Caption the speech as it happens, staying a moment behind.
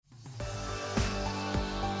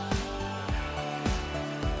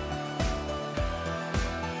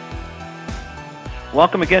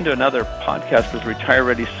Welcome again to another podcast with Retire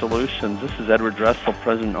Ready Solutions. This is Edward Dressel,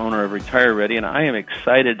 president and owner of Retire Ready, and I am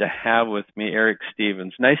excited to have with me Eric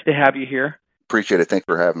Stevens. Nice to have you here. Appreciate it. Thanks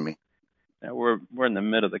for having me. Now, we're in the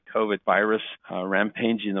middle of the COVID virus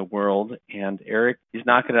rampaging the world, and Eric, he's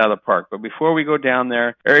knocking it out of the park. But before we go down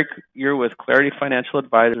there, Eric, you're with Clarity Financial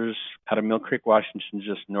Advisors out of Mill Creek, Washington,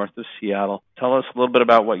 just north of Seattle. Tell us a little bit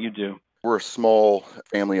about what you do. We're a small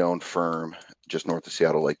family-owned firm just north of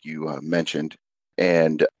Seattle, like you mentioned.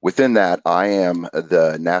 And within that, I am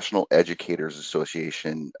the National Educators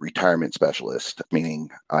Association retirement specialist, meaning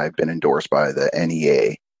I've been endorsed by the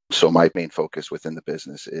NEA. So my main focus within the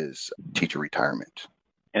business is teacher retirement.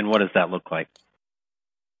 And what does that look like?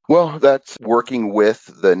 Well, that's working with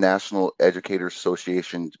the National Educators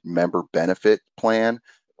Association member benefit plan,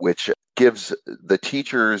 which gives the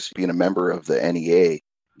teachers, being a member of the NEA,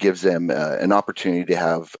 gives them an opportunity to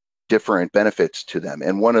have different benefits to them.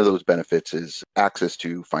 And one of those benefits is access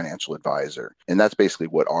to financial advisor. And that's basically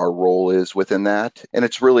what our role is within that. And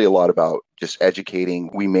it's really a lot about just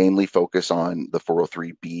educating. We mainly focus on the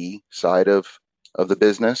 403B side of the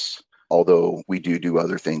business, although we do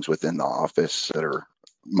other things within the office that are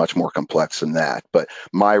much more complex than that. But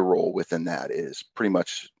my role within that is pretty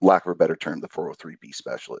much, lack of a better term, the 403B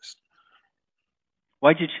specialist.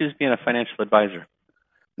 Why'd you choose being a financial advisor?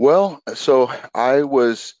 Well, so I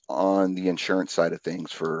was on the insurance side of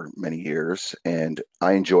things for many years, and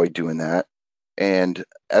I enjoyed doing that. And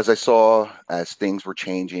as I saw, as things were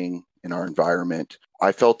changing in our environment,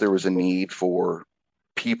 I felt there was a need for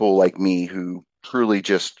people like me who truly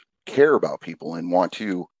just care about people and want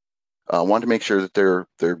to make sure that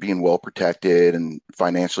they're being well protected and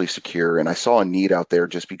financially secure. And I saw a need out there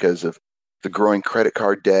just because of the growing credit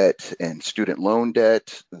card debt and student loan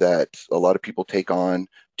debt that a lot of people take on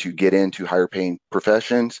to get into higher paying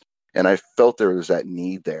professions. And I felt there was that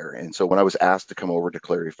need there. And so when I was asked to come over to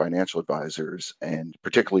Clarity Financial Advisors, and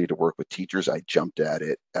particularly to work with teachers, I jumped at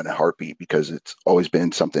it at a heartbeat because it's always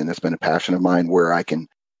been something that's been a passion of mine where I can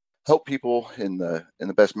help people in the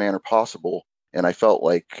best manner possible. And I felt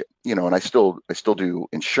like, and I still do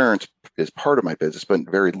insurance as part of my business, but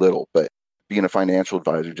very little. But being a financial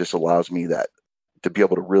advisor just allows me that to be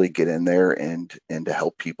able to really get in there and to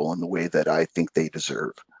help people in the way that I think they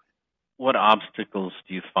deserve. What obstacles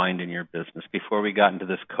do you find in your business before we got into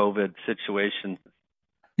this COVID situation?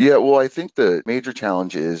 Yeah, well, I think the major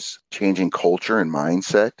challenge is changing culture and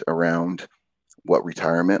mindset around what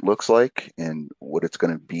retirement looks like and what it's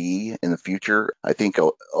going to be in the future. I think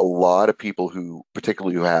a lot of people who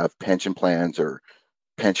have pension plans or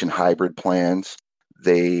pension hybrid plans,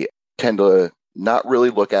 they tend to not really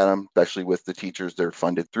look at them, especially with the teachers. They're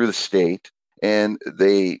funded through the state, and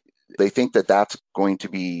they think that that's going to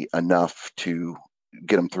be enough to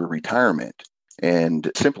get them through retirement. And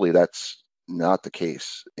simply, that's not the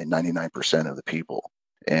case in 99% of the people.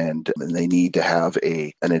 And they need to have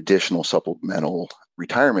an additional supplemental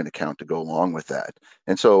retirement account to go along with that.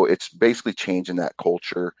 And so it's basically changing that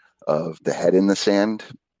culture of the head in the sand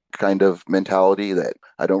kind of mentality that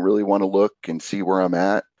I don't really want to look and see where I'm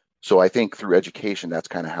at. So I think through education, that's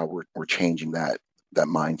kind of how we're changing that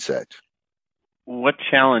mindset. What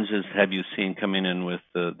challenges have you seen coming in with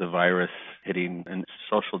the virus hitting and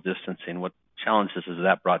social distancing? What challenges has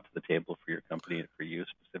that brought to the table for your company and for you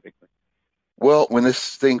specifically? Well, when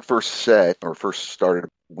this thing first started,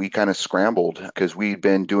 we kind of scrambled because we'd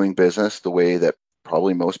been doing business the way that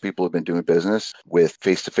probably most people have been doing business, with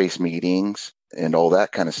face-to-face meetings and all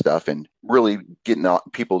that kind of stuff, and really getting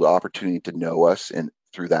people the opportunity to know us and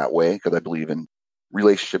through that way, because I believe in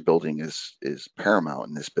relationship building is paramount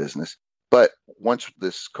in this business. But once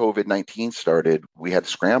this COVID-19 started, we had to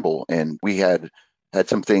scramble, and we had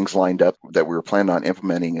some things lined up that we were planning on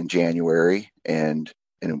implementing in January, and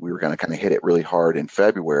we were going to kind of hit it really hard in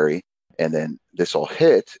February, and then this all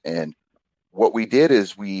hit. And what we did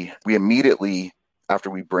is we immediately, after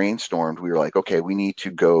we brainstormed, we were like, okay, we need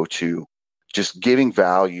to go to just giving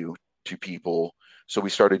value to people. So we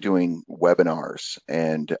started doing webinars,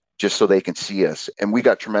 and just so they can see us. And we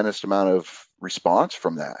got tremendous amount of response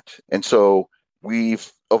from that. And so we've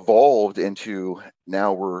evolved into,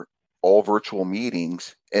 now we're all virtual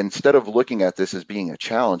meetings. Instead of looking at this as being a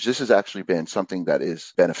challenge, this has actually been something that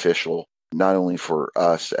is beneficial, not only for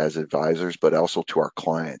us as advisors, but also to our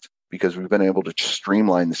clients, because we've been able to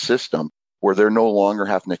streamline the system where they're no longer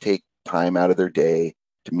having to take time out of their day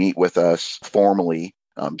to meet with us formally,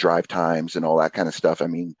 drive times and all that kind of stuff. I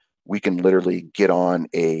mean, we can literally get on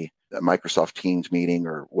a Microsoft Teams meeting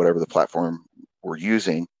or whatever the platform we're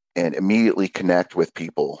using and immediately connect with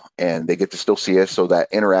people, and they get to still see us. So that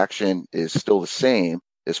interaction is still the same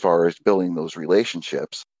as far as building those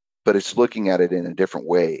relationships. but it's looking at it in a different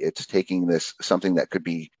way. It's taking this something that could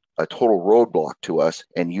be a total roadblock to us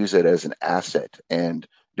and use it as an asset. And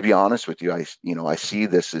to be honest with you, I see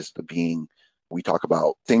this as the being, we talk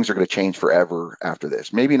about things are going to change forever after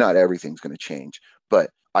this. Maybe not everything's going to change,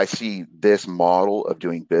 but I see this model of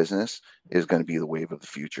doing business is going to be the wave of the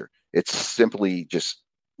future. It's simply just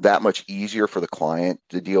that much easier for the client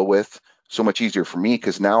to deal with, so much easier for me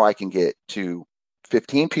because now I can get to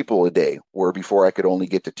 15 people a day, where before I could only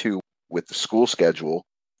get to two with the school schedule,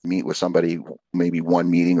 meet with somebody, maybe one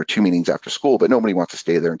meeting or two meetings after school, but nobody wants to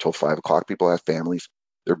stay there until 5 o'clock. People have families,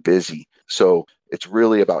 they're busy. So it's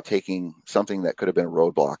really about taking something that could have been a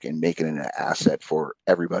roadblock and making it an asset for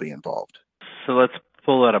everybody involved. So let's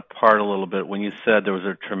pull that apart a little bit. When you said there was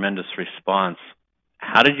a tremendous response,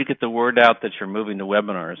 how did you get the word out that you're moving to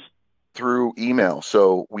webinars? Through email.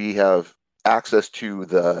 So we have access to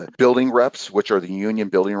the building reps, which are the union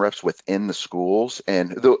building reps within the schools.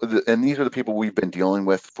 And and these are the people we've been dealing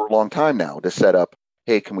with for a long time now to set up,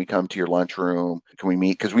 hey, can we come to your lunchroom? Can we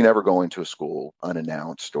meet? Because we never go into a school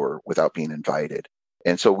unannounced or without being invited.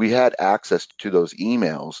 And so we had access to those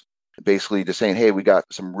emails, basically just saying, hey, we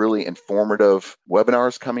got some really informative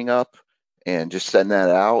webinars coming up, and just sending that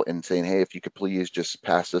out and saying, hey, if you could please just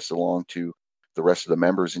pass this along to the rest of the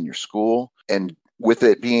members in your school. And with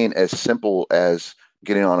it being as simple as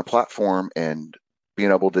getting on a platform and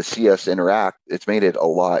being able to see us interact, it's made it a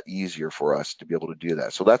lot easier for us to be able to do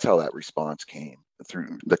that. So that's how that response came,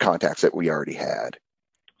 through the contacts that we already had.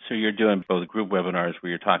 So you're doing both group webinars where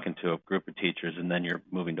you're talking to a group of teachers, and then you're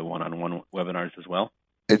moving to one-on-one webinars as well?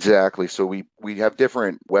 Exactly. So we have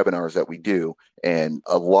different webinars that we do, and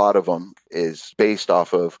a lot of them is based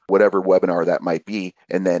off of whatever webinar that might be.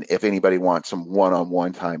 And then if anybody wants some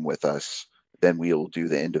one-on-one time with us, then we'll do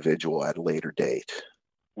the individual at a later date.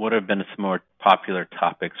 What have been some more popular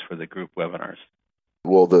topics for the group webinars?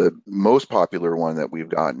 Well, the most popular one that we've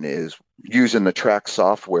gotten is using the Track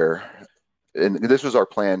software. And this was our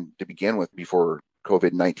plan to begin with before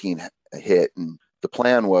COVID-19 hit. And the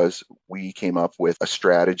plan was, we came up with a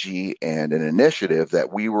strategy and an initiative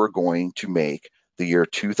that we were going to make the year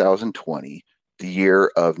 2020 the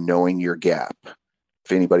year of knowing your gap.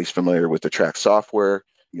 If anybody's familiar with the Track software,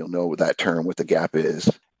 you'll know what that term, what the gap is.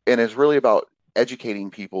 And it's really about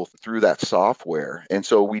educating people through that software. And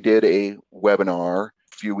so we did a webinar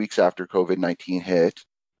a few weeks after COVID-19 hit.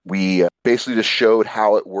 We basically just showed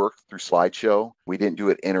how it worked through slideshow. We didn't do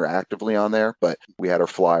it interactively on there, but we had our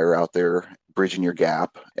flyer out there, bridging your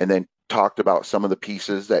gap, and then talked about some of the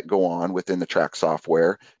pieces that go on within the Track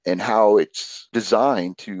software and how it's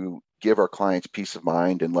designed to give our clients peace of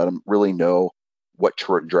mind and let them really know what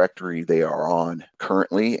trajectory they are on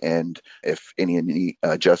currently, and if any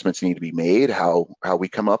adjustments need to be made, how we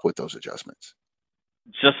come up with those adjustments.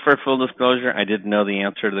 Just for full disclosure, I didn't know the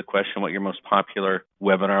answer to the question what your most popular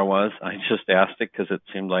webinar was. I just asked it because it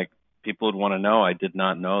seemed like people would want to know. I did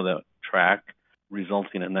not know that Track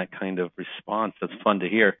resulting in that kind of response. That's fun to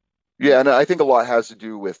hear. Yeah, and I think a lot has to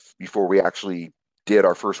do with, before we actually did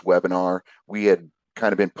our first webinar, we had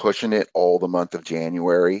kind of been pushing it all the month of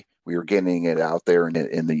January. We were getting it out there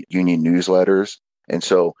in the union newsletters. And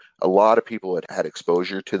so a lot of people had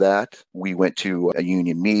exposure to that. We went to a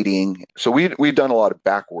union meeting. So we'd done a lot of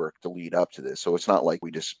back work to lead up to this. So it's not like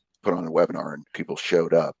we just put on a webinar and people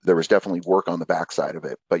showed up. There was definitely work on the backside of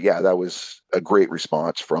it. But yeah, that was a great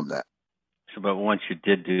response from that. So, but once you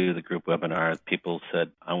did do the group webinar, people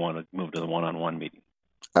said, I want to move to the one-on-one meeting.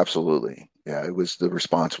 Absolutely. Yeah, the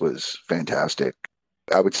response was fantastic.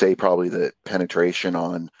 I would say probably the penetration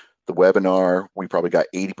on the webinar, we probably got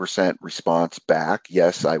 80% response back.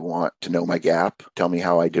 Yes, I want to know my gap. Tell me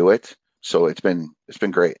how I do it. So it's been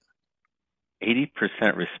great. 80%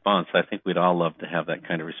 response. I think we'd all love to have that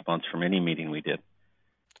kind of response from any meeting we did.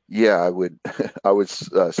 Yeah, I would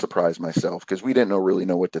surprise myself, because we didn't really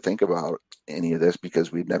know what to think about any of this,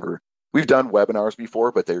 because we've done webinars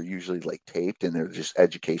before, but they're usually like taped and they're just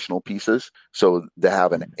educational pieces. So to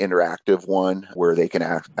have an interactive one where they can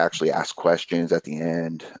actually ask questions at the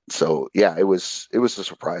end. So yeah, it was a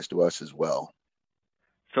surprise to us as well.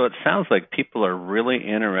 So it sounds like people are really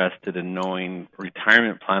interested in knowing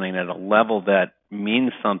retirement planning at a level that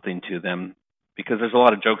means something to them, because there's a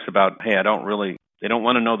lot of jokes about, hey, they don't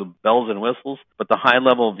want to know the bells and whistles, but the high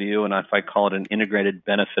level view, and if I call it an integrated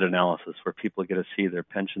benefit analysis, where people get to see their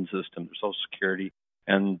pension system, their Social Security,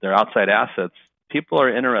 and their outside assets, people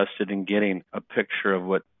are interested in getting a picture of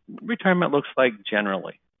what retirement looks like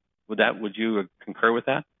generally. Would you concur with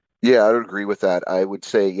that? Yeah, I would agree with that. I would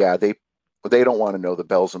say, yeah, they don't want to know the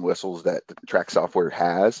bells and whistles that the Track software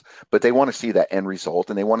has, but they want to see that end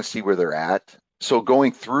result, and they want to see where they're at So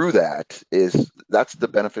going through that's the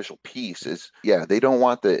beneficial piece is, yeah, they don't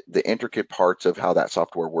want the intricate parts of how that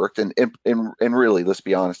software worked. And really, let's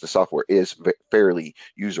be honest, the software is fairly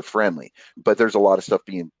user friendly, but there's a lot of stuff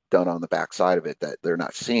being done on the backside of it that they're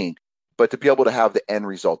not seeing. But to be able to have the end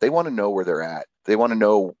result, they want to know where they're at. They want to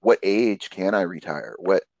know, what age can I retire?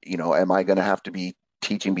 Am I going to have to be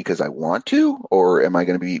teaching because I want to, or am I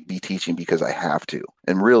going to be teaching because I have to?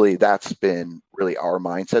 And really, that's been really our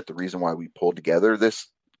mindset. The reason why we pulled together this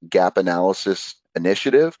gap analysis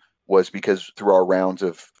initiative was because through our rounds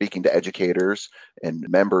of speaking to educators and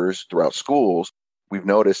members throughout schools, we've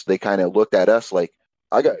noticed they kind of looked at us like,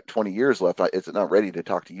 I got 20 years left. It's not ready to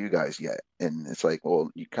talk to you guys yet. And it's like, well,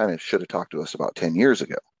 you kind of should have talked to us about 10 years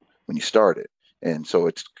ago when you started. And so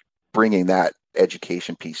it's bringing that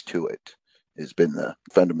education piece to it has been the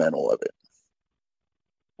fundamental of it.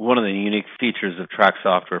 One of the unique features of Track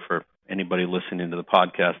Software, for anybody listening to the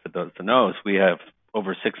podcast that doesn't know, is we have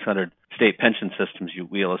over 600 state pension systems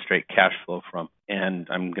we illustrate cash flow from. And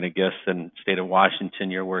I'm going to guess in the state of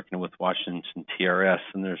Washington, you're working with Washington TRS,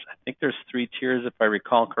 and I think there's 3 tiers, if I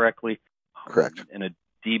recall correctly. Correct. And a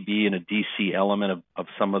DB and a DC element of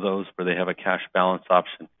some of those where they have a cash balance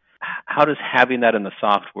option. How does having that in the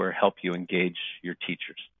software help you engage your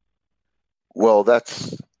teachers? Well,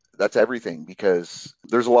 that's everything, because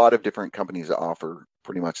there's a lot of different companies that offer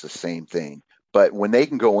pretty much the same thing. But when they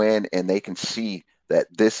can go in and they can see that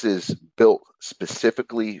this is built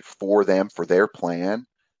specifically for them, for their plan,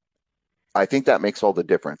 I think that makes all the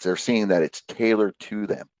difference. They're seeing that it's tailored to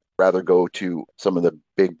them. Rather go to some of the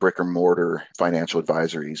big brick and mortar financial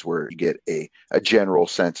advisories where you get a general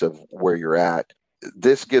sense of where you're at.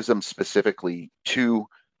 This gives them specifically to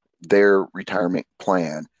their retirement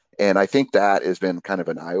plan. And I think that has been kind of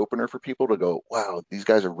an eye-opener for people to go, wow, these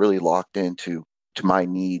guys are really locked into my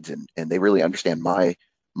needs, and they really understand my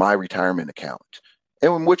retirement account.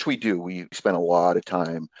 And in which we do. We spend a lot of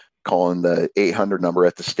time calling the 800 number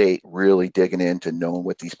at the state, really digging into knowing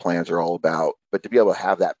what these plans are all about. But to be able to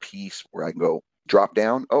have that piece where I can go drop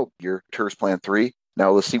down, oh, your TERS Plan 3,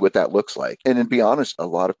 now let's see what that looks like. And to be honest, a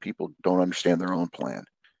lot of people don't understand their own plan.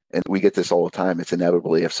 And we get this all the time. It's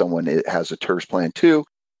inevitably, if someone has a TERS Plan 2,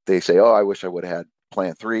 they say, oh, I wish I would have had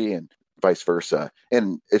Plan 3, and vice versa.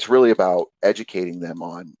 And it's really about educating them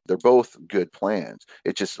on, they're both good plans.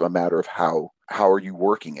 It's just a matter of how are you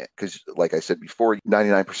working it? Because like I said before,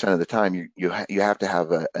 99% of the time you have to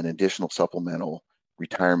have an additional supplemental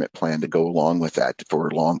retirement plan to go along with that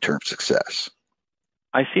for long-term success.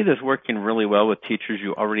 I see this working really well with teachers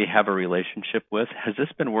you already have a relationship with. Has this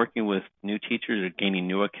been working with new teachers or gaining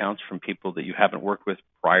new accounts from people that you haven't worked with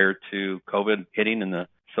prior to COVID hitting and the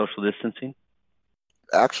social distancing?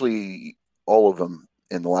 Actually, all of them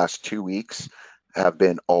in the last 2 weeks have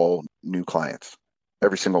been all new clients,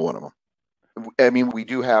 every single one of them. I mean, we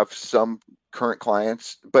do have some current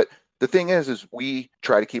clients, but the thing is we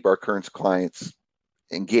try to keep our current clients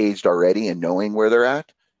engaged already and knowing where they're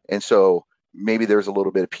at. And so maybe there's a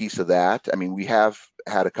little bit of piece of that. I mean, we have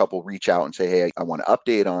had a couple reach out and say, hey, I want to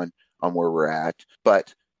update on where we're at.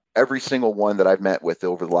 But every single one that I've met with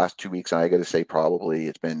over the last 2 weeks, and I got to say probably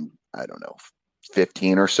it's been,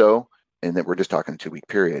 15 or so, and that we're just talking a 2-week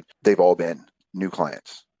period, they've all been new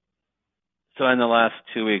clients. So in the last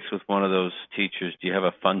 2 weeks with one of those teachers, do you have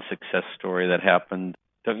a fun success story that happened?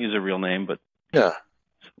 Don't use a real name, but... Yeah.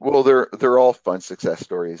 Well, they're all fun success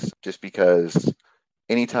stories, just because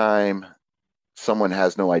anytime someone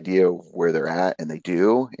has no idea where they're at and they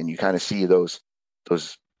do, and you kind of see those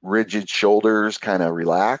rigid shoulders kind of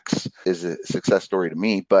relax, is a success story to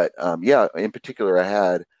me. But in particular, I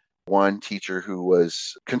had one teacher who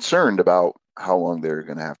was concerned about how long they're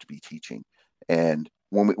going to have to be teaching. And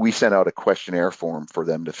when we sent out a questionnaire form for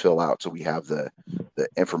them to fill out, so we have the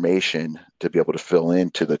information to be able to fill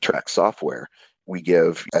into the Track software, we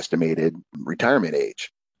give estimated retirement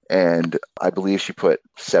age. And I believe she put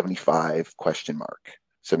 75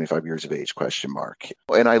 years of age ?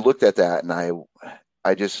 And I looked at that, and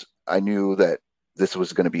I knew that this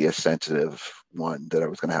was going to be a sensitive one that I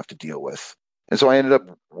was going to have to deal with. And so I ended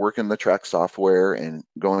up working the Track software and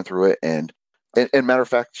going through it. And matter of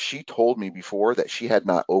fact, she told me before that she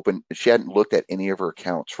hadn't looked at any of her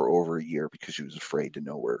accounts for over a year because she was afraid to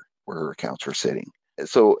know where her accounts were sitting.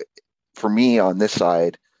 So for me on this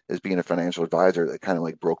side, as being a financial advisor, that kind of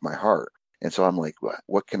like broke my heart. And so I'm like,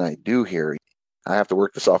 what can I do here? I have to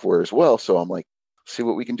work the software as well. So I'm like, see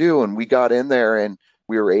what we can do. And we got in there, and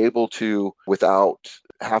we were able to, without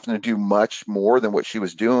having to do much more than what she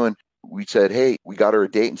was doing, we said, hey, we got her a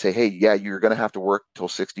date and say, hey, yeah, you're going to have to work till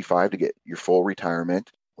 65 to get your full retirement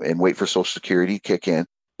and wait for Social Security to kick in.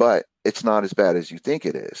 But it's not as bad as you think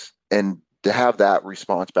it is. And to have that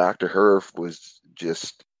response back to her was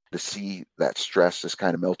just to see that stress just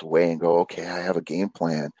kind of melt away and go, okay, I have a game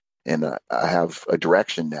plan and I have a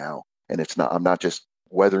direction now. And I'm not just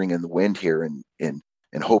weathering in the wind here and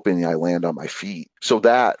hoping I land on my feet. So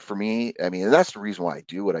that for me, I mean, and that's the reason why I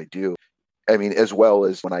do what I do. I mean, as well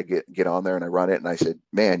as when I get on there and I run it and I said,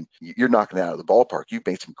 man, you're knocking it out of the ballpark. You've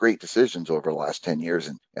made some great decisions over the last 10 years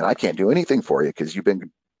and I can't do anything for you because you've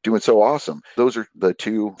been doing so awesome. Those are the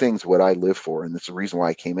two things what I live for. And that's the reason why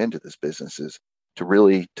I came into this business is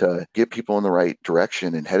to get people in the right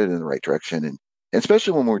direction and headed in the right direction. And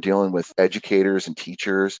especially when we're dealing with educators and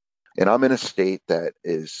teachers. And I'm in a state that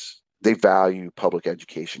they value public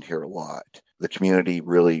education here a lot. The community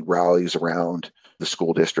really rallies around the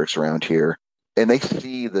school districts around here. And they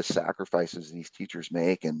see the sacrifices these teachers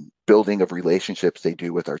make and building of relationships they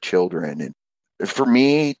do with our children. And for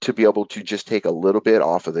me to be able to just take a little bit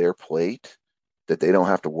off of their plate that they don't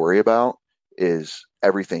have to worry about is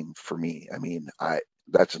everything for me. I mean,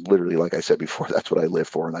 that's literally, like I said before, that's what I live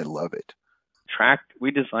for and I love it. We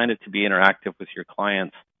designed it to be interactive with your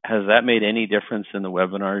clients. Has that made any difference in the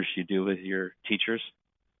webinars you do with your teachers?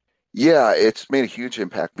 Yeah, it's made a huge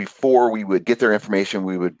impact. Before we would get their information,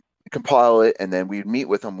 we would compile it and then we'd meet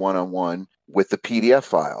with them one-on-one with the PDF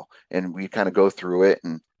file and we kind of go through it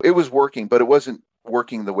and it was working, but it wasn't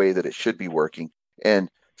working the way that it should be working. And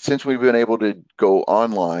since we've been able to go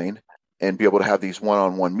online and be able to have these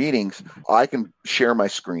one-on-one meetings, I can share my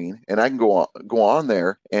screen and I can go on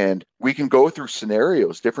there and we can go through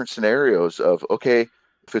different scenarios of, okay,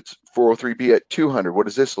 if it's 403B at 200, what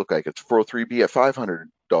does this look like? It's 403B at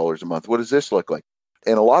 $500 a month. What does this look like?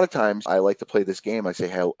 And a lot of times I like to play this game. I say,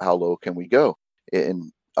 how low can we go?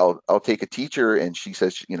 And I'll take a teacher and she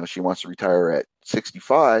says, she wants to retire at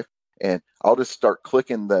 65. And I'll just start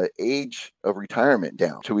clicking the age of retirement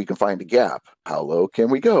down till we can find a gap. How low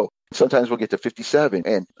can we go? Sometimes we'll get to 57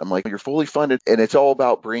 and I'm like, you're fully funded. And it's all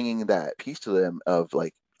about bringing that piece to them of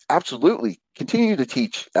like, absolutely continue to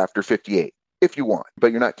teach after 58 if you want,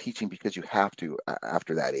 but you're not teaching because you have to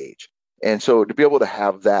after that age. And so to be able to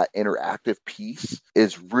have that interactive piece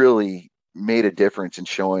is really made a difference in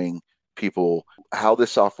showing people how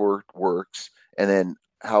this software works and then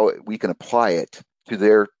how we can apply it to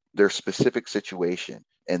their specific situation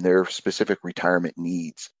and their specific retirement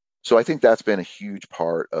needs. So I think that's been a huge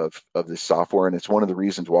part of this software. And it's one of the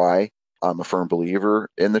reasons why I'm a firm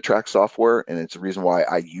believer in the Track software. And it's the reason why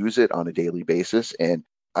I use it on a daily basis. And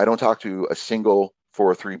I don't talk to a single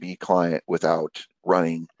 403B client without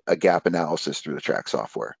running a gap analysis through the Track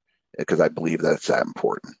software because I believe that it's that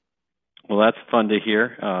important. Well, that's fun to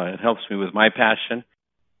hear. It helps me with my passion.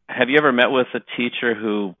 Have you ever met with a teacher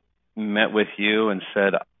who met with you and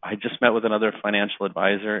said, I just met with another financial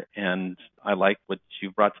advisor and I like what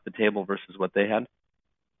you brought to the table versus what they had?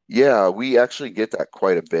 Yeah, we actually get that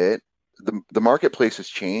quite a bit. The marketplace is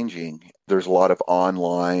changing. There's a lot of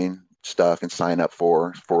online stuff and sign up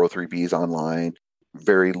for 403Bs online,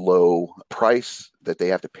 very low price that they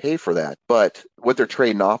have to pay for that. But what they're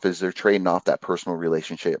trading off is they're trading off that personal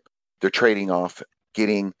relationship. They're trading off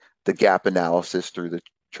getting the gap analysis through the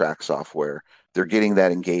Track software. They're getting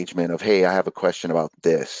that engagement of, hey, I have a question about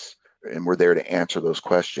this, and we're there to answer those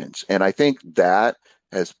questions. And I think that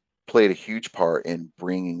has played a huge part in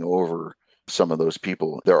bringing over some of those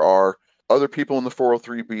people. There are other people in the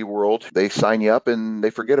 403B world, they sign you up and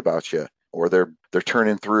they forget about you, or they're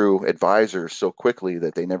turning through advisors so quickly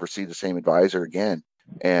that they never see the same advisor again.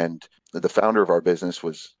 And the founder of our business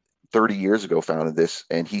was 30 years ago founded this,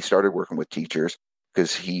 and he started working with teachers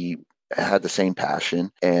because he had the same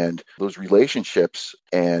passion, and those relationships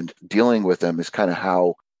and dealing with them is kind of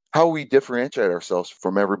how we differentiate ourselves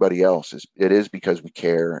from everybody else. It is because we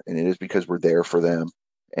care, and it is because we're there for them.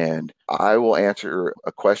 And I will answer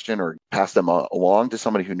a question or pass them along to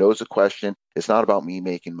somebody who knows a question. It's not about me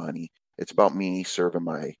making money. It's about me serving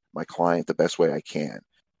my client the best way I can.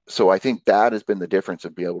 So I think that has been the difference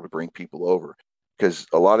of being able to bring people over, because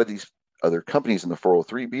a lot of these other companies in the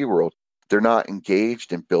 403B world, they're not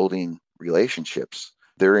engaged in building relationships.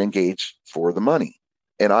 They're engaged for the money.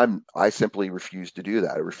 And I simply refuse to do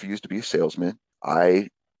that. I refuse to be a salesman. I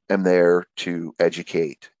am there to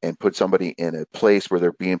educate and put somebody in a place where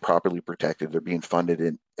they're being properly protected. They're being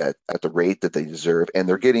funded at the rate that they deserve, and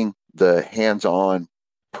they're getting the hands-on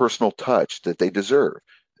personal touch that they deserve.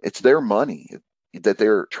 It's their money that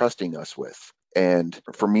they're trusting us with. And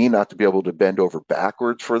for me not to be able to bend over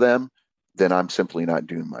backwards for them, then I'm simply not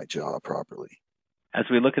doing my job properly. As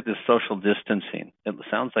we look at this social distancing, it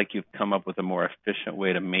sounds like you've come up with a more efficient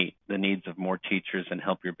way to meet the needs of more teachers and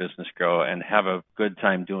help your business grow and have a good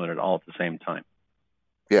time doing it all at the same time.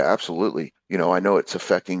 Yeah, absolutely. I know it's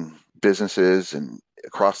affecting businesses and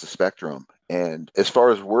across the spectrum. And as far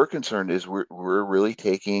as we're concerned, is we're really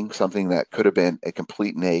taking something that could have been a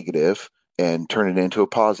complete negative and turn it into a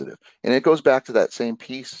positive. And it goes back to that same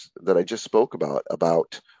piece that I just spoke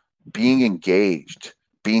about being engaged,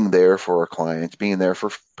 being there for our clients, being there for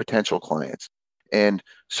potential clients. And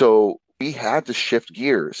so we had to shift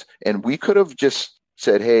gears, and we could have just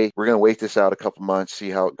said, hey, we're going to wait this out a couple months, see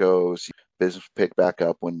how it goes. Business pick back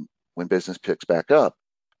up when business picks back up.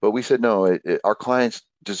 But we said, no, our clients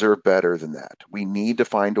deserve better than that. We need to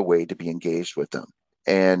find a way to be engaged with them.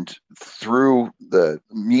 And through the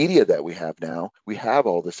media that we have now, we have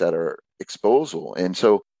all this at our disposal. And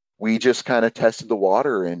so we just kind of tested the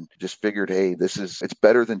water and just figured, hey, it's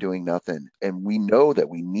better than doing nothing. And we know that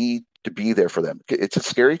we need to be there for them. It's a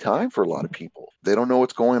scary time for a lot of people. They don't know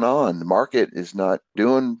what's going on. The market is not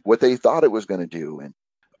doing what they thought it was going to do. And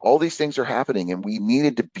all these things are happening, and we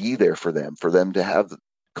needed to be there for them to have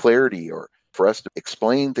clarity, or for us to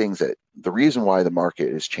explain things, that the reason why the market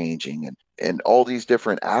is changing and all these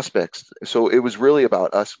different aspects. So it was really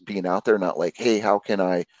about us being out there, not like, hey, how can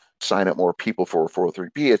I sign up more people for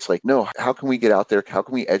 403B? It's like, no, how can we get out there? How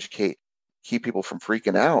can we educate, keep people from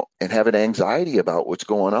freaking out and having anxiety about what's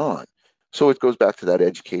going on? So it goes back to that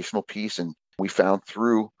educational piece. And we found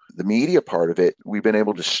through the media part of it, we've been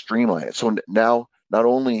able to streamline it. So now not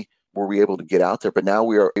only were we able to get out there, but now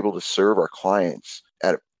we are able to serve our clients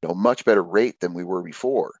at a much better rate than we were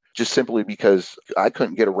before, just simply because I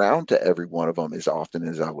couldn't get around to every one of them as often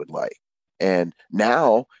as I would like. And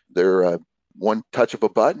now they're one touch of a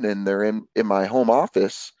button and they're in my home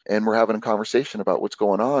office, and we're having a conversation about what's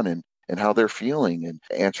going on and how they're feeling and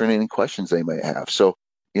answering any questions they may have. So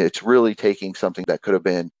it's really taking something that could have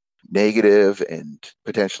been negative and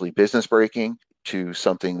potentially business breaking to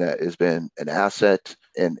something that has been an asset.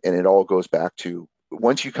 And it all goes back to,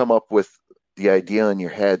 once you come up with the idea in your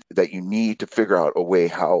head that you need to figure out a way,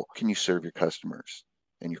 how can you serve your customers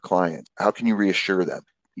and your clients? How can you reassure them?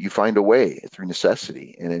 You find a way through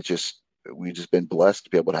necessity. And we've just been blessed to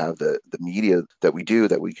be able to have the media that we do,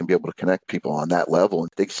 that we can be able to connect people on that level. And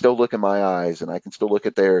they can still look in my eyes, and I can still look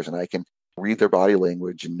at theirs, and I can read their body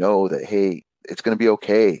language and know that, hey, it's going to be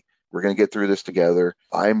okay. We're going to get through this together.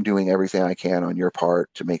 I'm doing everything I can on your part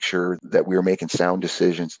to make sure that we're making sound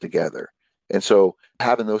decisions together. And so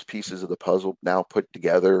having those pieces of the puzzle now put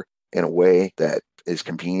together in a way that is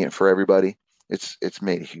convenient for everybody, it's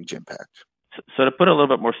made a huge impact. So to put it a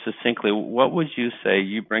little bit more succinctly, what would you say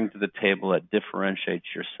you bring to the table that differentiates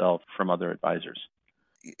yourself from other advisors?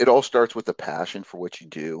 It all starts with the passion for what you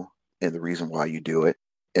do and the reason why you do it.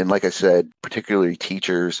 And like I said, particularly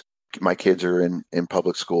teachers, my kids are in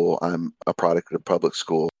public school. I'm a product of public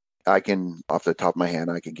school. I can, off the top of my head,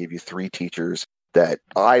 I can give you 3 teachers that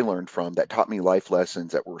I learned from that taught me life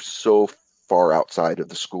lessons that were so far outside of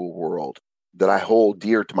the school world that I hold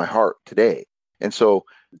dear to my heart today. And so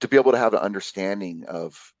to be able to have an understanding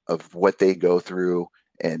of what they go through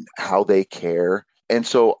and how they care. And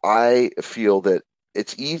so I feel that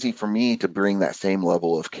it's easy for me to bring that same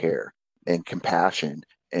level of care and compassion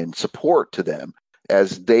and support to them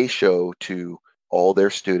as they show to all their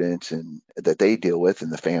students and that they deal with,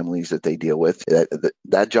 and the families that they deal with.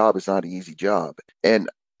 That job is not an easy job. And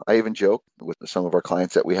I even joke with some of our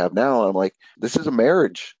clients that we have now, I'm like, this is a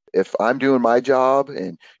marriage. If I'm doing my job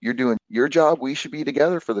and you're doing your job, we should be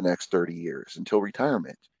together for the next 30 years until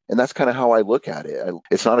retirement. And that's kind of how I look at it.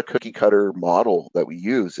 It's not a cookie cutter model that we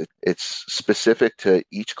use. It's specific to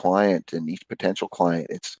each client and each potential client.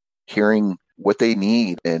 It's hearing what they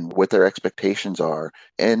need and what their expectations are.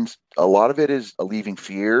 And a lot of it is alleviating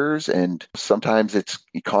fears, and sometimes it's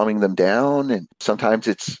calming them down, and sometimes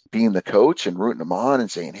it's being the coach and rooting them on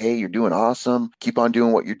and saying, hey, you're doing awesome. Keep on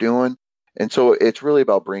doing what you're doing. And so it's really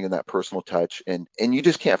about bringing that personal touch, and you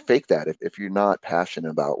just can't fake that if you're not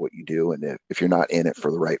passionate about what you do, and if you're not in it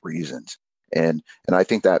for the right reasons. And I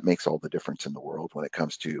think that makes all the difference in the world when it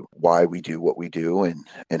comes to why we do what we do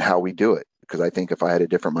and how we do it. Because I think if I had a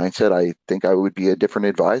different mindset, I think I would be a different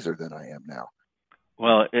advisor than I am now.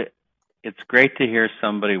 Well, it's great to hear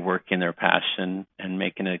somebody working their passion and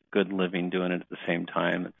making a good living doing it at the same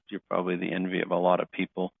time. You're probably the envy of a lot of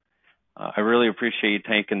people. I really appreciate you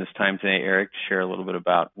taking this time today, Eric, to share a little bit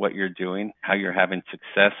about what you're doing, how you're having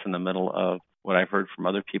success in the middle of what I've heard from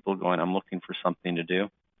other people going, I'm looking for something to do.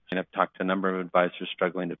 And I've talked to a number of advisors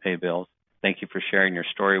struggling to pay bills. Thank you for sharing your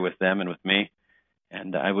story with them and with me.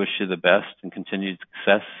 And I wish you the best and continued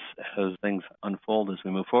success as things unfold as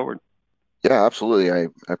we move forward. Yeah, absolutely. I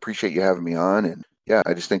appreciate you having me on. And Yeah,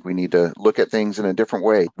 I just think we need to look at things in a different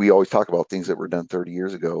way. We always talk about things that were done 30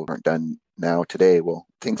 years ago aren't done now today. Well,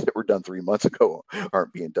 things that were done 3 months ago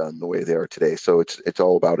aren't being done the way they are today. So it's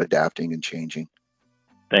all about adapting and changing.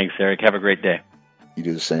 Thanks, Eric. Have a great day. You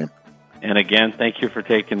do the same. And again, thank you for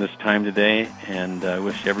taking this time today, and I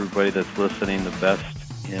wish everybody that's listening the best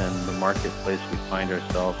in the marketplace we find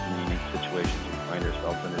ourselves, in the unique situations we find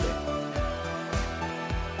ourselves in today.